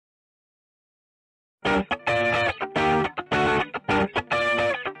He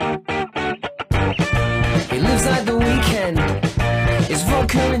lives like the weekend. It's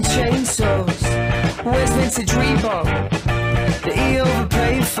vodka and chainsaws. Wears vintage Reebok that he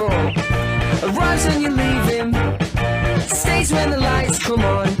overpaid for. Arrives when you leave him. Stays when the lights come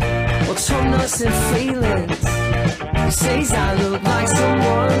on. Well, top nuts and feelings. Says I look like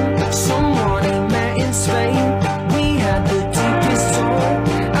someone he met in Spain. We had the deepest talk.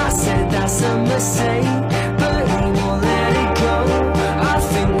 I said that's a mistake, but he won't let it go. I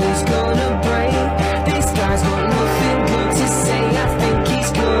think he's gonna break. This guy's got nothing good to say. I think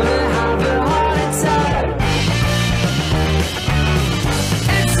he's gonna have a heart attack.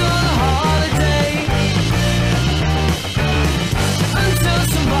 It's on a holiday until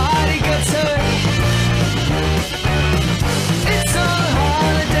somebody gets hurt. It's on a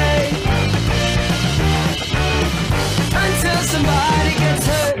holiday until somebody gets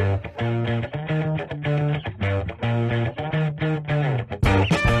hurt.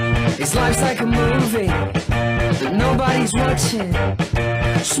 His life's like a movie that nobody's watching.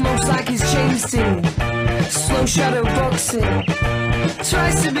 Smokes like his James Dean. Slow shadow boxing.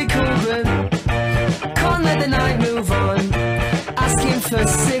 Tries to be cool but can't let the night move on. Asking for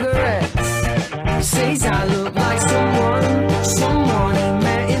cigarettes. Says I look like